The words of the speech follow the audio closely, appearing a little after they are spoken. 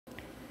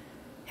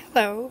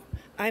Hello,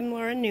 I'm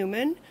Laura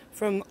Newman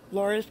from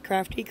Laura's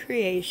Crafty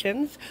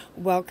Creations.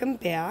 Welcome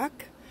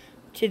back.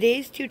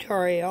 Today's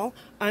tutorial,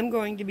 I'm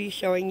going to be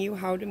showing you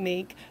how to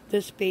make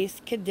the Space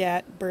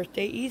Cadet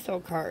birthday easel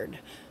card.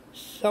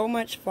 So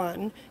much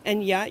fun,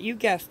 and yeah, you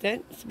guessed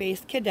it,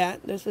 Space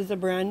Cadet. This is a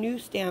brand new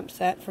stamp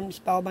set from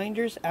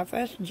Spellbinders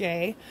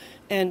FSJ,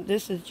 and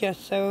this is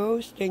just so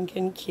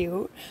stinking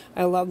cute.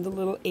 I love the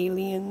little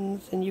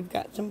aliens, and you've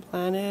got some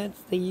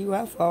planets, the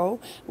UFO.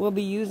 We'll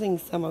be using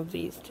some of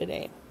these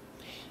today,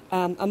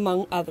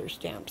 among other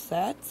stamp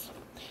sets.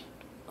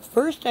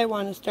 First, I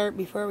want to start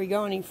before we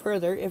go any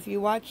further. If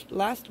you watched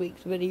last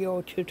week's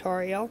video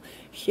tutorial,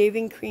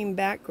 Shaving Cream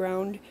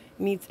Background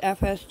meets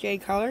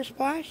FSJ Color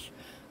Splash,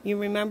 you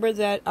remember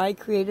that I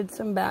created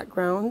some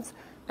backgrounds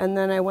and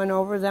then I went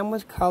over them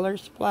with Color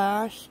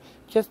Splash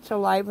just to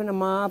liven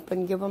them up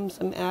and give them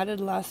some added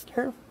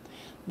luster,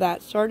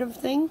 that sort of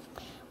thing.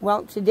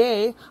 Well,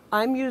 today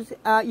I'm using,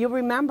 you'll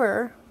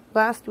remember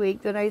last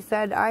week that I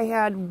said I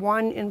had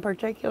one in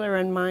particular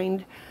in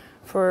mind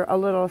for a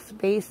little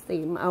space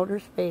theme, outer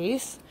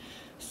space.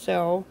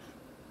 So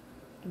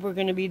we're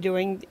going to be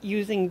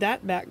using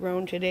that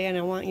background today, and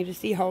I want you to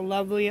see how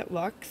lovely it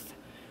looks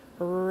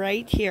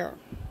right here.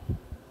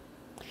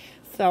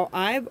 So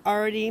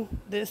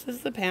this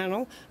is the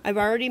panel. I've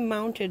already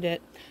mounted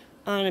it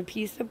on a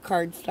piece of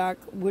cardstock,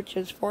 which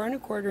is 4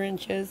 1/4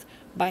 inches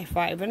by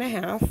 5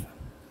 1/2.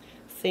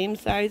 Same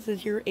size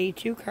as your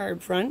A2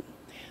 card front.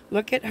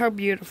 Look at how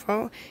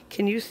beautiful.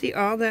 Can you see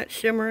all that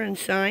shimmer and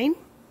shine?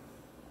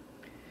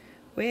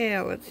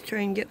 Well, let's try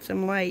and get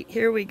some light.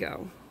 Here we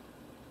go.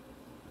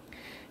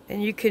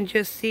 And you can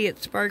just see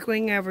it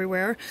sparkling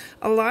everywhere.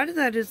 A lot of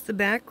that is the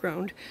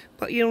background,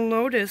 but you'll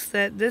notice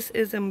that this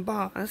is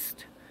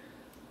embossed,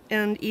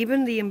 and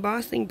even the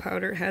embossing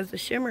powder has a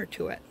shimmer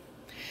to it.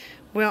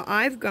 Well,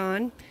 I've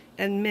gone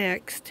and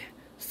mixed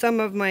some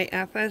of my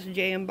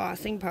FSJ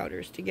embossing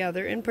powders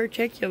together. In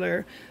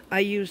particular, I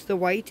used the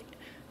white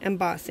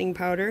embossing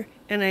powder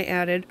and I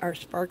added our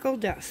sparkle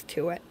dust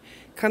to it.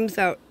 Comes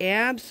out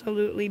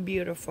absolutely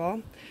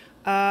beautiful.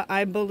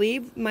 I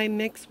believe my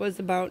mix was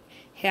about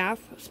half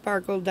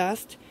sparkle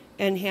dust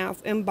and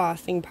half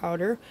embossing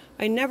powder.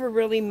 I never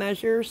really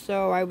measure,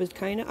 so I was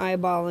kind of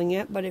eyeballing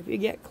it, but if you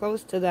get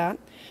close to that,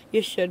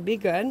 you should be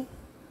good.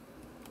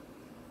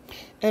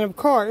 And of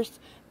course,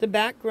 the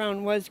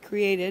background was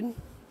created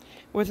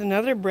with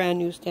another brand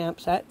new stamp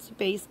set,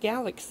 Space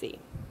Galaxy.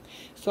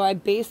 So I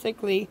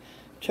basically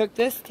took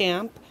this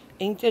stamp,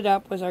 inked it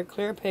up with our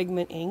clear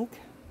pigment ink,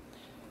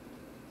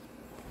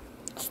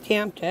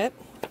 stamped it,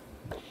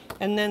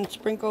 and then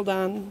sprinkled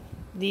on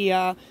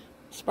the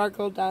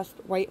sparkle dust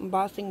white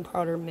embossing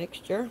powder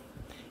mixture.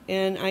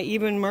 And I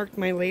even marked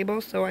my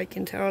label so I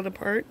can tell it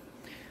apart.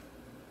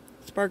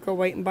 Sparkle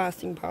white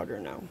embossing powder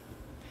now.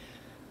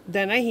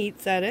 Then I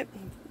heat set it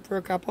for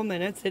a couple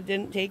minutes. It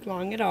didn't take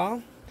long at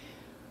all.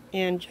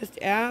 And just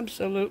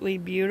absolutely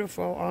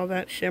beautiful, all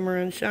that shimmer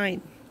and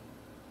shine.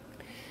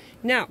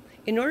 Now,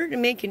 in order to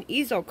make an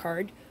easel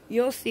card,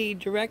 you'll see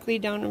directly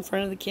down in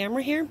front of the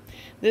camera here,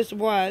 this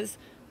was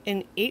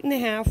an 8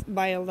 1/2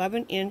 by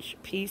 11 inch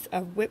piece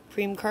of whipped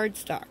cream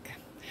cardstock.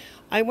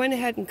 I went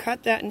ahead and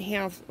cut that in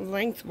half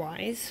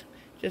lengthwise,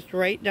 just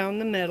right down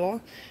the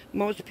middle.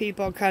 Most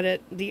people cut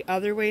it the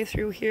other way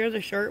through here, the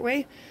short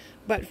way,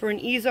 but for an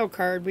easel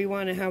card, we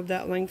want to have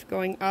that length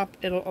going up.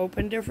 It'll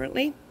open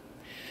differently.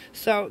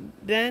 So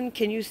then,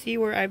 can you see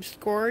where I've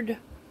scored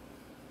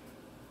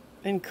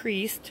and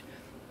creased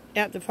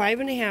at the 5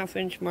 1/2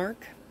 inch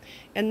mark,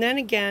 and then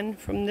again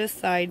from this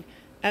side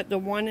at the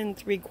 1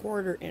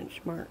 3/4 inch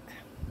mark.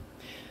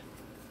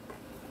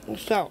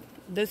 So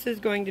this is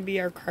going to be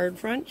our card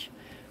front.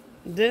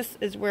 This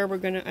is where we're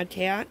going to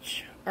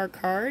attach our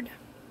card.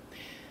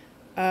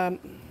 Here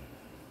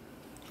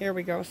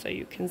we go, so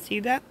you can see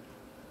that.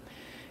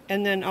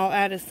 And then I'll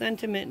add a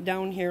sentiment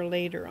down here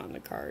later on the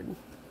card.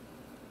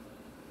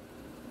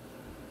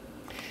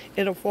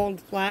 It'll fold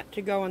flat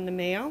to go in the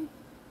mail,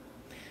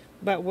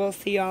 but we'll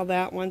see all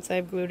that once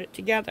I've glued it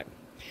together.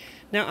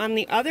 Now on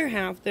the other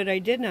half that I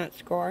did not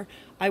score,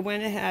 I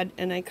went ahead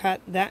and I cut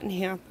that in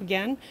half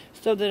again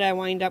so that I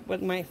wind up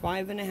with my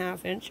 5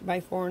 1/2 inch by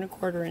 4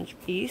 1/4 inch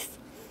piece,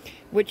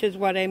 which is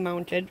what I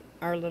mounted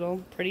our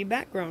little pretty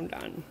background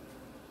on.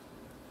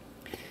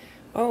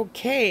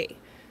 Okay,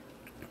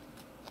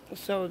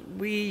 so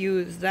we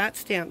use that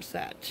stamp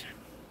set.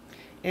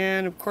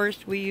 And of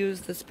course we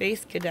use the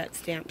Space Cadet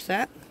stamp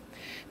set.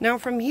 Now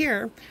from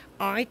here,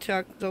 I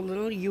took the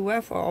little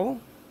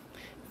UFO,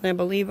 and I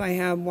believe I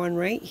have one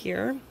right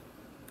here.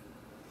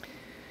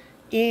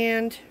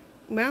 And,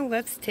 well,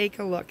 let's take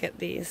a look at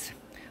these.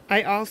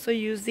 I also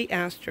use the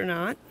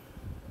astronaut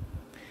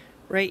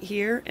right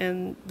here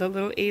and the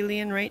little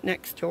alien right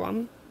next to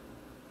him.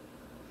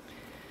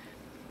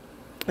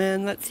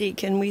 And let's see,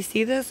 can we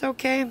see this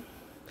okay?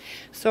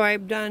 So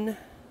I've done,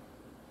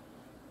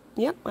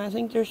 yep, I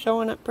think they're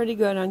showing up pretty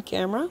good on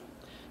camera.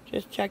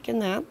 Just checking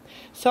that.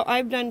 So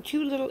I've done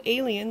two little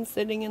aliens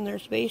sitting in their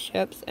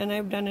spaceships, and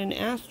I've done an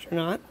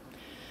astronaut.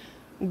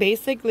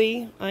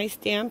 Basically, I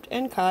stamped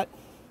and cut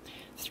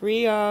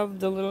 3 of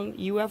the little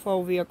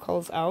UFO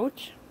vehicles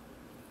out.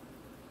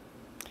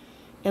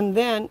 And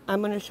then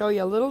I'm going to show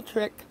you a little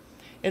trick.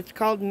 It's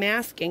called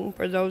masking,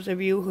 for those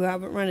of you who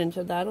haven't run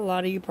into that. A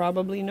lot of you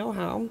probably know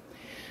how.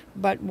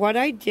 But what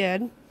I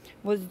did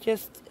was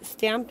just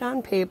stamped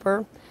on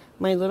paper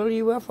my little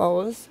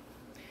UFOs.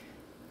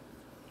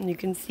 And you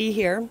can see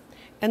here.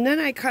 And then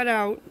I cut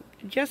out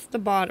just the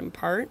bottom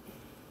part.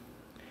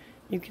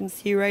 You can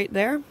see right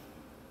there.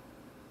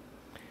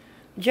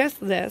 Just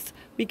this,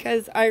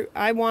 because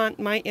I want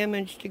my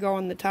image to go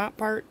on the top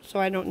part, so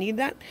I don't need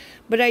that.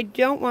 But I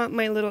don't want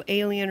my little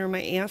alien or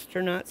my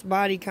astronaut's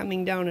body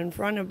coming down in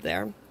front of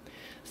there.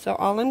 So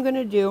all I'm going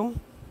to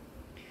do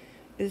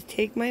is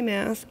take my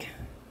mask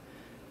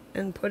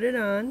and put it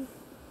on.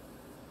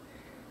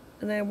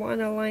 And I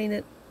want to line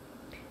it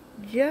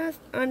just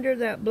under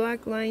that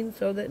black line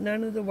so that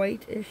none of the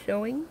white is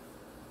showing.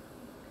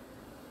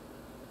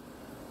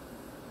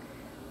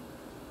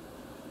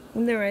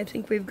 And there, I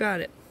think we've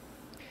got it.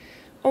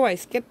 Oh, I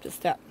skipped a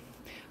step.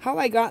 How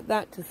I got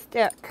that to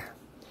stick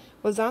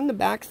was on the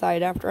back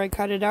side after I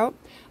cut it out.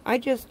 I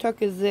just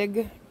took a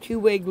Zig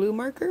 2-way glue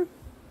marker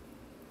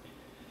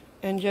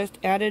and just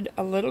added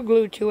a little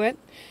glue to it.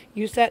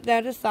 You set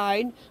that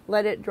aside,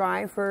 let it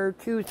dry for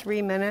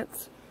 2-3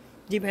 minutes,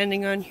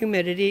 depending on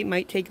humidity. It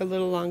might take a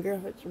little longer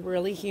if it's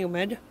really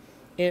humid.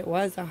 It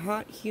was a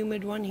hot,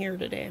 humid one here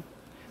today.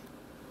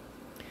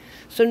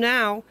 So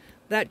now,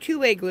 that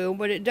 2-way glue,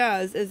 what it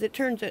does is it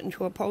turns it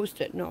into a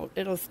Post-it note.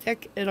 It'll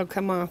stick, it'll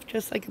come off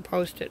just like a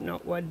Post-it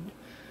note would.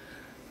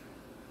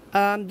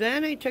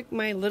 Then I took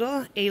my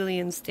little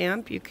alien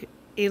stamp,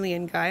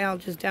 alien guy. I'll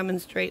just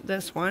demonstrate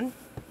this one.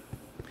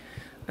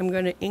 I'm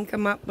going to ink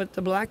them up with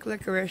the black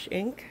licorice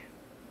ink.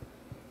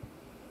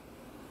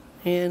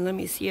 And let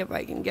me see if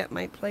I can get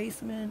my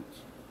placement.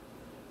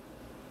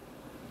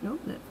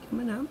 Nope, that's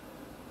coming up.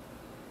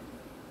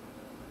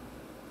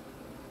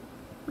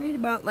 Right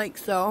about like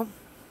so.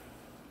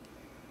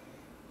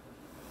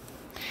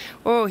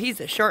 Oh, he's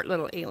a short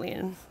little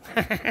alien.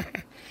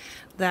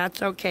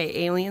 That's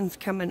okay. Aliens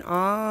come in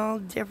all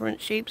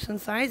different shapes and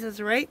sizes,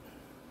 right?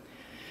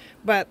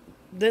 But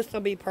this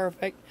will be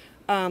perfect.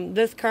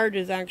 This card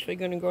is actually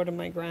going to go to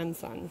my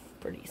grandson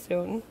pretty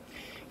soon.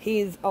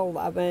 He's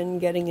 11,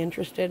 getting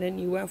interested in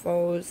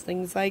UFOs,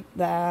 things like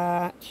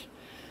that.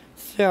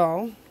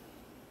 So,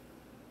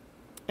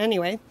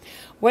 anyway,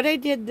 what I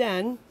did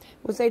then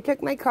was I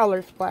took my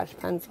color splash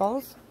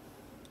pencils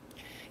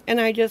and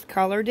I just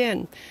colored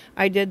in.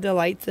 I did the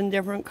lights in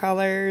different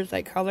colors.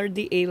 I colored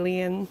the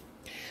alien.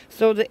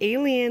 So the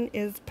alien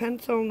is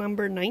pencil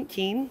number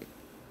 19.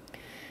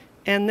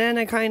 And then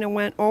I kind of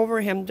went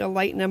over him to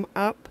lighten him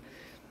up,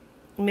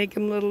 make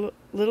him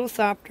little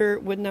softer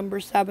with number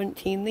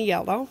 17, the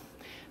yellow.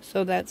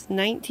 So that's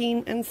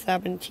 19 and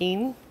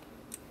 17.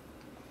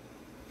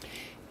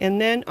 And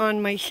then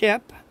on my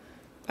ship,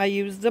 I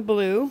used the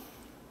blue.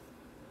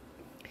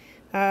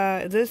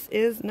 This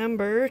is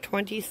number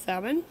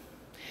 27.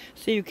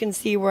 So you can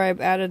see where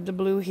I've added the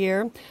blue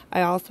here.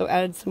 I also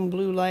added some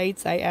blue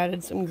lights. I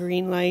added some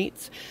green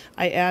lights.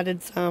 I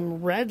added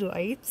some red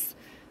lights.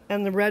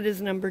 And the red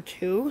is number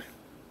 2.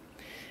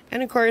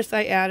 And of course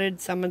I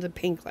added some of the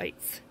pink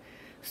lights.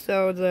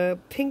 So the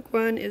pink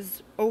one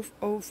is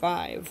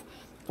 005.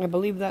 I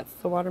believe that's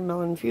the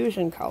watermelon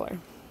fusion color.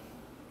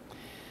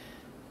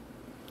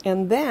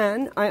 And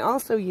then I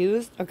also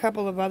used a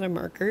couple of other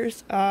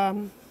markers.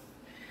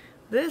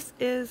 This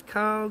is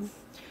called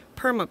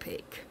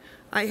Permapaque.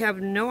 I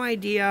have no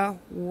idea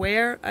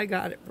where I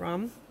got it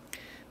from,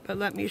 but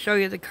let me show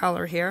you the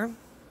color here.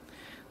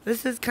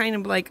 This is kind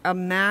of like a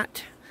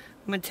matte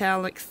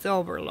metallic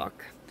silver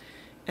look.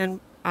 And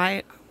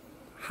I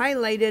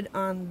highlighted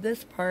on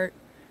this part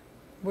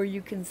where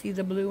you can see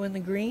the blue and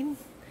the green.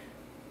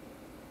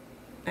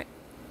 I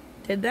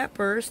did that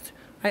first.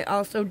 I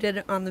also did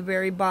it on the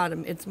very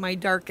bottom. It's my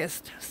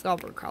darkest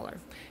silver color.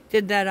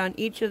 Did that on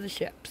each of the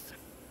ships.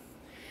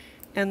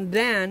 And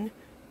then,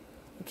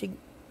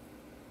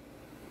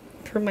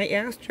 for my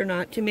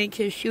astronaut, to make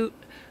his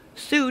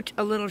suit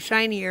a little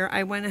shinier,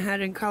 I went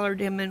ahead and colored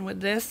him in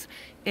with this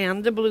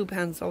and the blue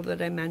pencil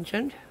that I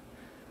mentioned.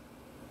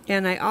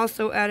 And I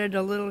also added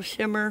a little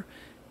shimmer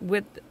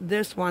with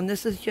this one.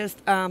 This is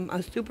just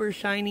a super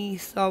shiny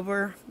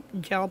silver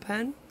gel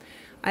pen.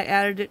 I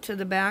added it to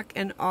the back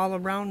and all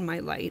around my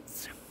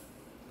lights.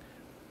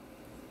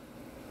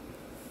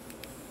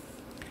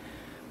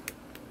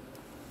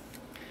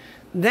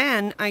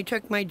 Then I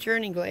took my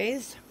Journey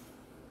Glaze.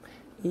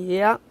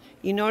 Yep.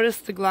 You notice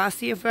the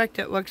glossy effect?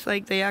 It looks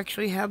like they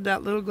actually have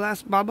that little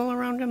glass bubble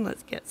around them.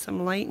 Let's get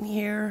some light in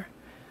here.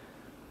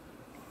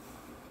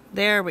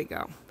 There we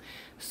go.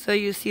 So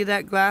you see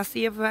that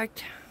glossy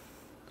effect?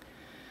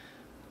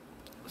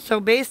 So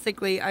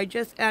basically, I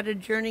just added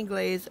Journey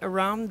Glaze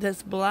around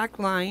this black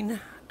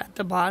line at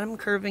the bottom,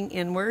 curving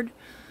inward,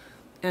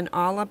 and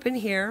all up in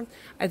here.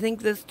 I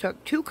think this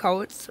took 2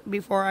 coats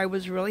before I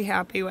was really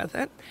happy with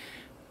it.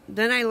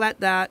 Then I let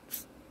that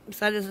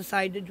set it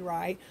aside to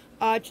dry.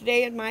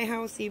 Today in my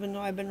house, even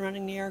though I've been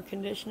running the air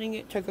conditioning,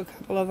 it took a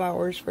couple of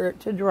hours for it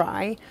to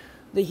dry.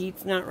 the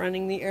heat's not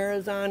running, the air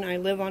is on. I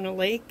live on a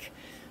lake,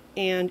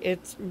 and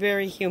it's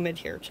very humid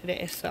here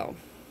today, so.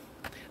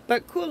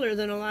 But cooler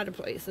than a lot of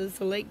places.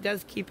 The lake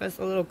does keep us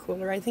a little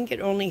cooler. I think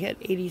it only hit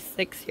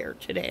 86 here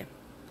today.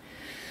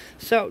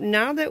 So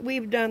now that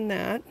we've done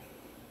that,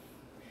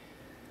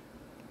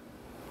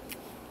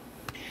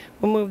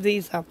 we'll move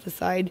these off the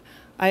side.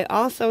 I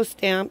also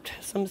stamped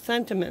some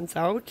sentiments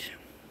out.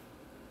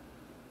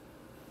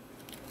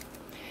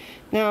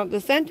 Now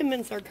the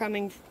sentiments are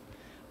coming,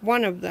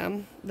 one of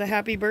them, the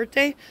happy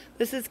birthday,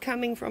 this is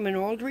coming from an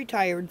old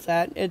retired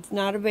set. It's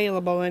not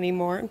available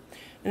anymore,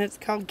 and it's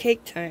called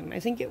Cake Time. I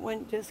think it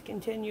went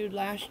discontinued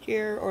last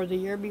year or the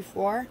year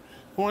before.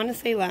 I want to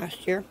say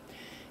last year.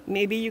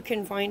 Maybe you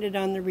can find it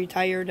on the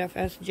retired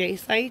FSJ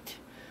site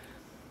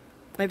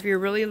if you're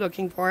really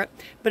looking for it.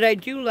 But I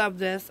do love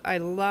this. I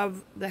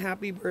love the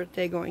happy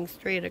birthday going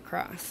straight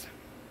across.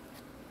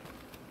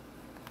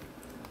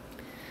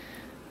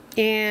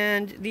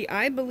 And the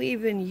I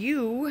Believe in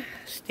You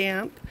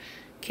stamp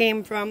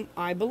came from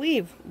I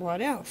Believe.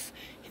 What else?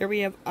 Here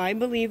we have I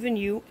Believe in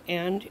You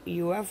and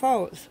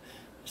UFOs.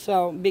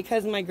 So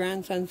because my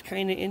grandson's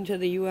kind of into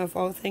the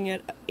UFO thing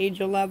at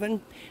age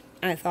 11,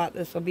 I thought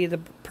this will be the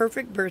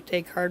perfect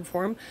birthday card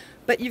for him.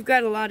 But you've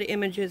got a lot of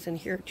images in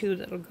here too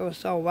that'll go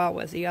so well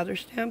with the other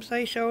stamps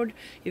I showed.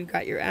 You've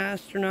got your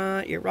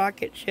astronaut, your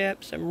rocket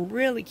ship, some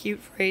really cute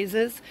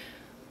phrases.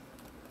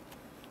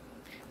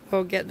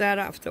 We'll get that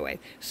off the way.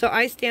 So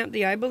I stamped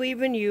the I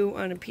Believe in You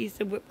on a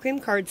piece of whipped cream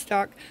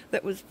cardstock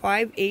that was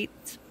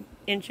 5/8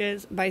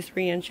 inches by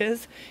 3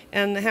 inches.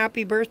 And the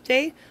happy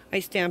birthday I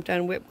stamped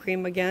on whipped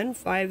cream again,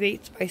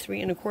 5/8 by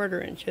 3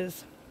 1/4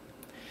 inches.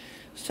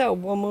 So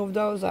we'll move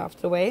those off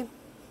the way.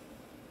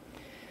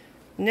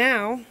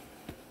 Now,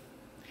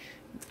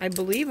 I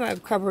believe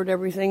I've covered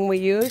everything we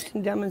used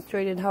and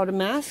demonstrated how to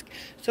mask.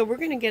 So we're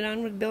going to get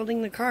on with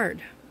building the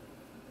card.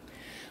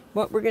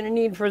 What we're going to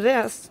need for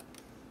this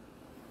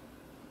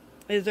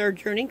is our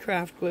Journey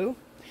Craft glue.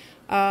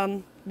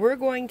 We're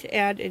going to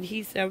add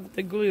adhesive,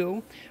 the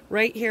glue,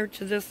 right here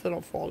to this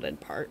little folded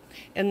part.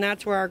 And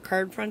that's where our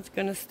card front's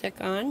going to stick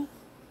on.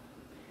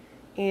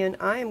 And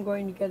I am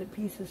going to get a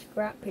piece of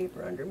scrap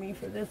paper under me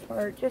for this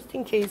part, just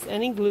in case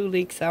any glue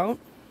leaks out.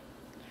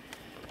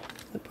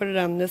 I'll put it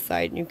on this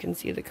side and you can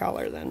see the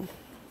color then.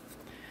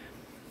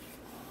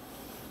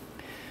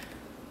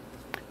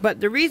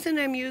 But the reason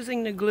I'm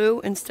using the glue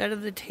instead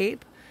of the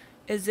tape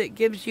is it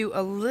gives you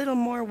a little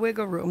more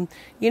wiggle room.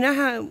 You know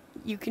how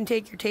you can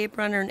take your tape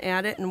runner and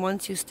add it, and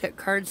once you stick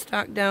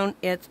cardstock down,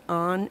 it's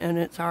on and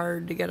it's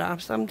hard to get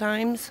off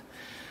sometimes?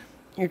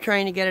 You're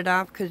trying to get it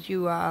off because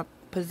you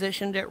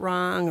positioned it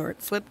wrong or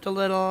it slipped a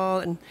little,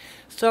 and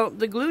so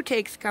the glue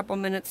takes a couple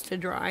minutes to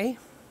dry.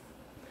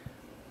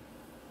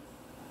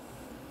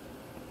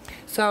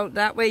 So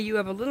that way you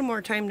have a little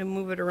more time to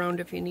move it around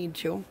if you need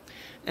to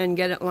and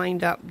get it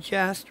lined up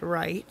just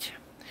right.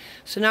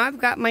 So now I've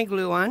got my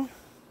glue on.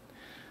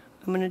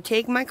 I'm going to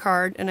take my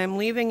card and I'm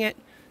leaving it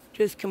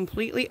just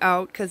completely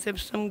out because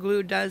if some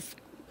glue does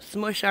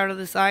smush out of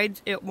the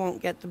sides, it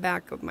won't get the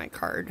back of my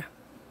card.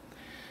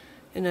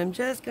 And I'm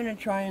just going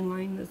to try and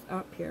line this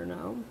up here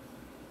now.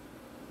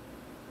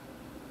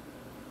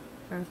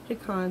 Have to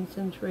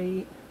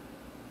concentrate.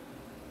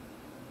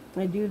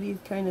 I do these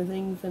kind of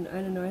things and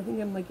I don't know, I think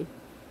I'm like a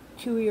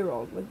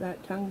 2-year-old with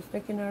that tongue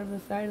sticking out of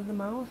the side of the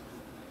mouth.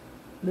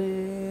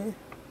 Bleh.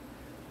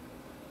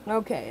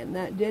 Okay, and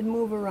that did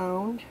move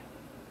around.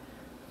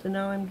 So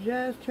now I'm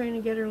just trying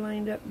to get her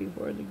lined up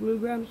before the glue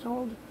grabs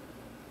hold.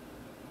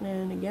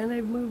 And again,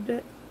 I've moved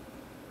it.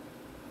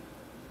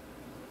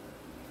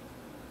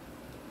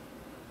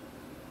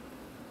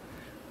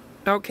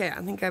 Okay,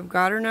 I think I've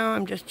got her now.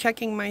 I'm just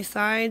checking my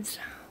sides.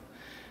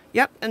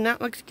 Yep, and that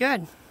looks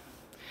good.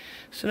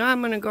 So now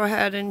I'm going to go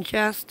ahead and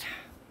just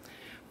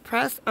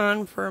press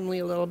on firmly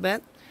a little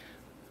bit.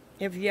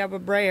 If you have a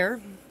brayer,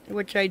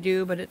 which I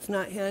do, but it's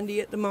not handy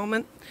at the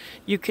moment,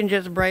 you can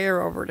just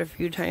brayer over it a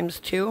few times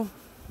too.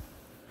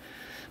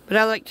 But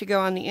I like to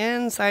go on the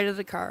inside of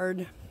the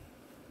card.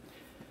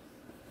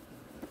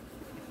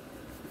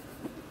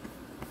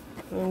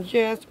 And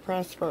just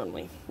press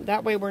firmly.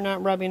 That way we're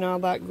not rubbing all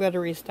that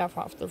glittery stuff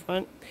off the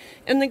front.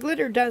 And the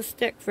glitter does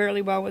stick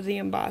fairly well with the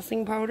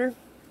embossing powder.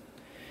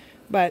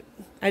 But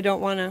I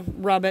don't want to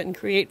rub it and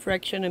create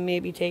friction and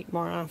maybe take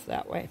more off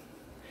that way.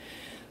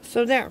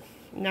 So there.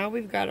 Now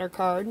we've got our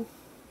card.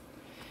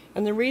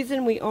 And the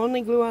reason we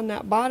only glue on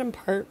that bottom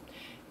part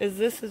is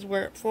this is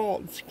where it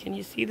folds. Can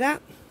you see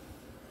that?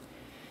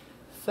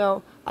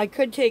 So I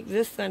could take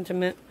this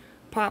sentiment,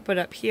 pop it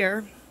up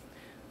here.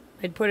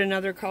 I'd put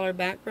another color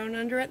background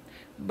under it.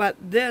 But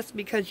this,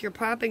 because you're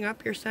popping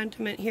up your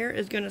sentiment here,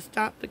 is going to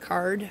stop the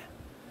card.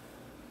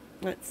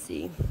 Let's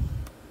see.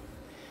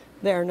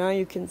 There, now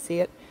you can see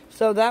it.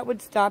 So that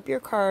would stop your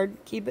card,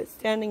 keep it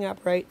standing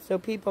upright so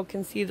people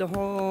can see the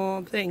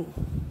whole thing.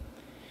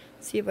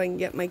 Let's see if I can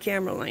get my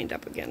camera lined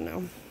up again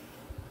now.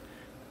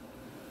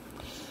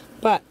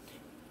 But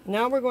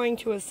now we're going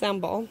to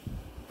assemble.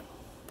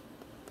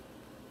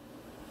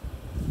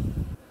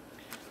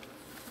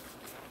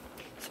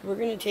 So we're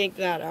going to take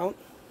that out.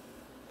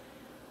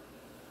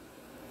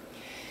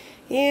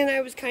 And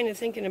I was kind of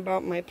thinking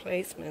about my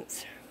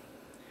placements.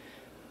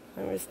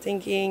 I was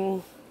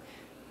thinking,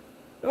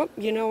 oh,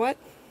 you know what?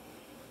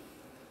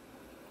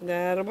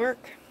 That'll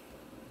work.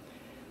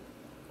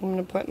 I'm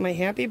going to put my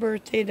happy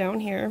birthday down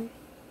here.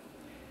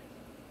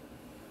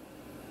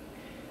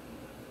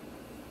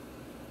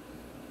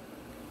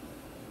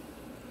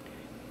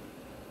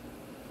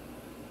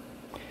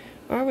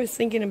 I was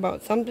thinking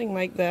about something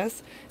like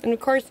this. And of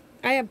course,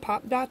 I have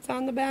pop dots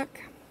on the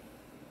back.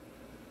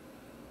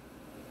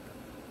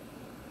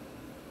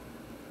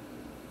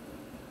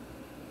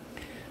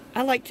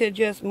 I like to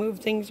just move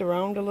things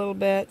around a little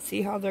bit,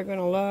 see how they're going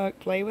to look,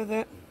 play with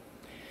it.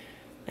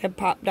 I have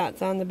pop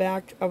dots on the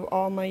back of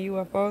all my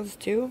UFOs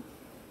too.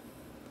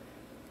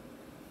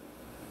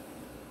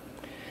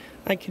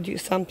 I could do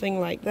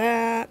something like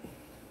that.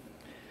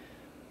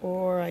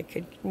 Or I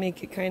could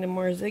make it kind of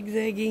more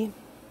zigzaggy.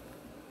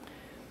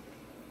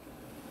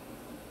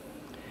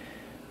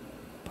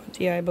 Put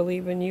the I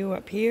believe in you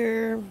up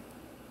here.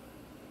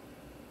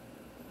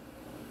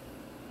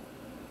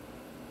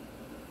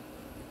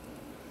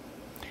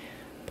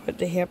 Put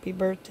the happy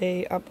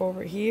birthday up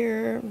over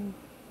here.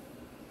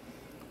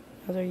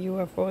 Another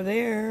UFO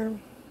there.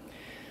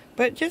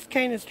 But just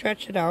kind of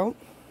stretch it out.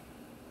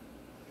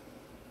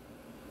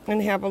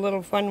 And have a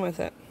little fun with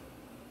it.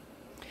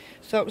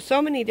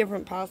 So many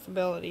different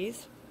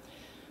possibilities.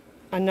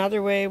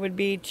 Another way would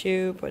be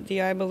to put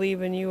the I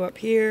believe in you up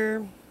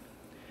here.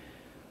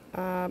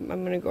 I'm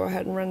going to go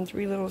ahead and run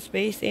 3 little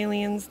space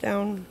aliens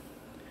down.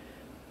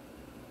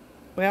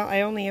 Well,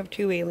 I only have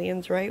 2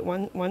 aliens, right?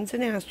 One's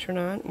an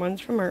astronaut, one's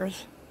from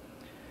Earth.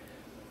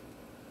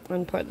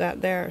 And put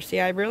that there. See,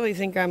 I really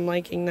think I'm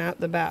liking that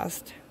the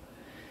best.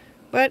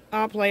 But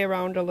I'll play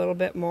around a little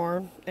bit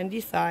more and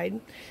decide.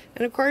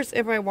 And of course,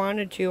 if I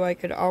wanted to, I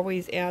could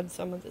always add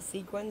some of the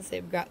sequins.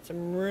 They've got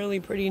some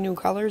really pretty new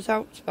colors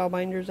out.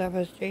 Spellbinders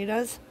FSJ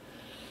does.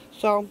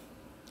 So,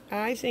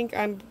 I think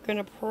I'm going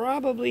to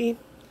probably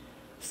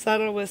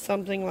settle with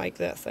something like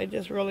this. I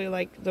just really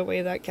like the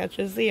way that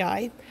catches the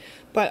eye.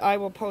 But I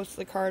will post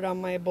the card on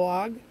my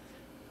blog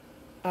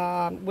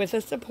with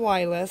a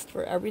supply list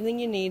for everything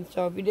you need.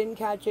 So if you didn't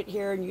catch it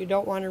here and you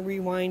don't want to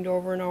rewind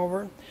over and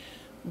over,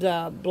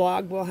 the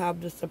blog will have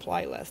the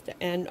supply list.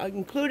 And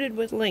included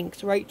with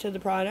links right to the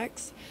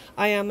products.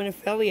 I am an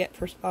affiliate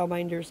for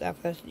Spellbinders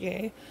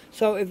FSJ.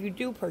 So if you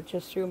do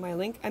purchase through my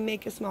link, I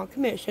make a small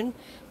commission,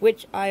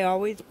 which I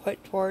always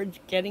put towards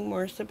getting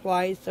more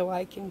supplies so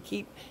I can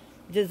keep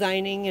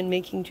designing and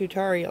making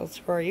tutorials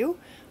for you.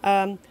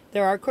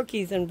 There are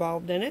cookies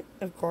involved in it,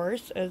 of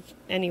course, as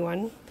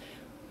anyone.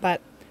 But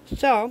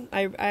so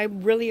I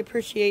really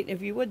appreciate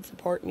if you would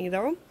support me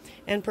though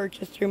and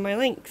purchase through my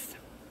links.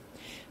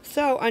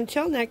 So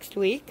until next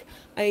week,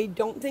 I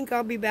don't think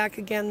I'll be back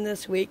again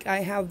this week.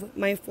 I have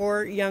my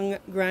 4 young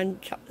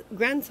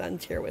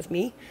grandsons here with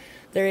me.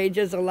 Their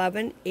ages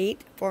 11,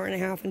 8,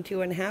 4.5, and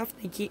 2.5.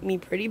 They keep me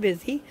pretty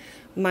busy.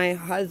 My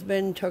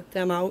husband took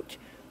them out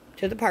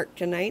to the park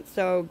tonight,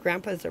 so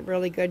Grandpa's a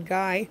really good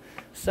guy,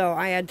 so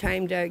I had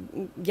time to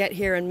get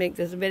here and make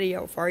this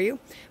video for you.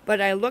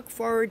 But I look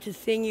forward to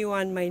seeing you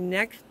on my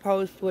next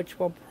post, which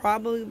will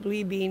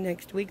probably be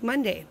next week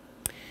Monday.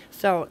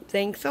 So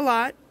thanks a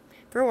lot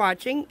for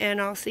watching,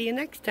 and I'll see you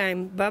next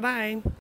time. Bye bye.